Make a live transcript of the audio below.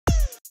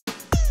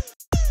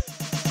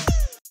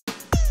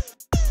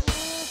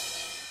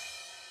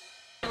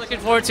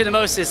looking forward to the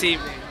most this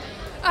evening?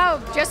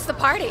 Oh, just the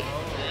party.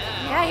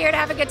 Yeah, here to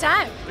have a good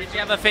time. Did you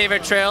have a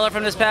favorite trailer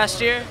from this past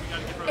year?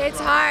 It's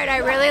hard. I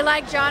really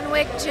like John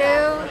Wick 2.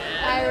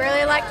 I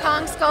really like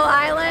Kong Skull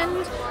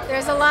Island.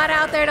 There's a lot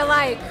out there to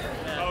like.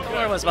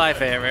 Thor was my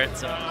favorite.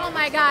 So. Oh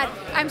my God,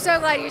 I'm so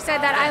glad you said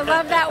that. I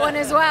love that one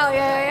as well.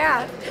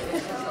 Yeah.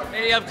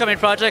 Any upcoming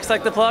projects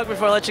like the plug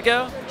before I let you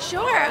go?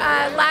 Sure.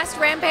 Last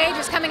Rampage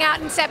is coming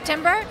out in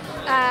September.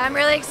 I'm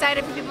really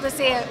excited for people to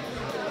see it.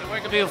 Where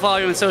can people follow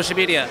you on social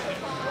media?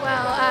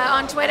 Well,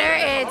 on Twitter,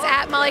 it's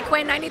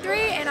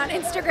 @MollyQuinn93, and on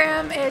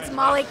Instagram, it's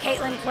Molly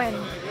Caitlin Quinn.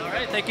 All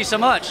right, thank you so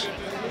much.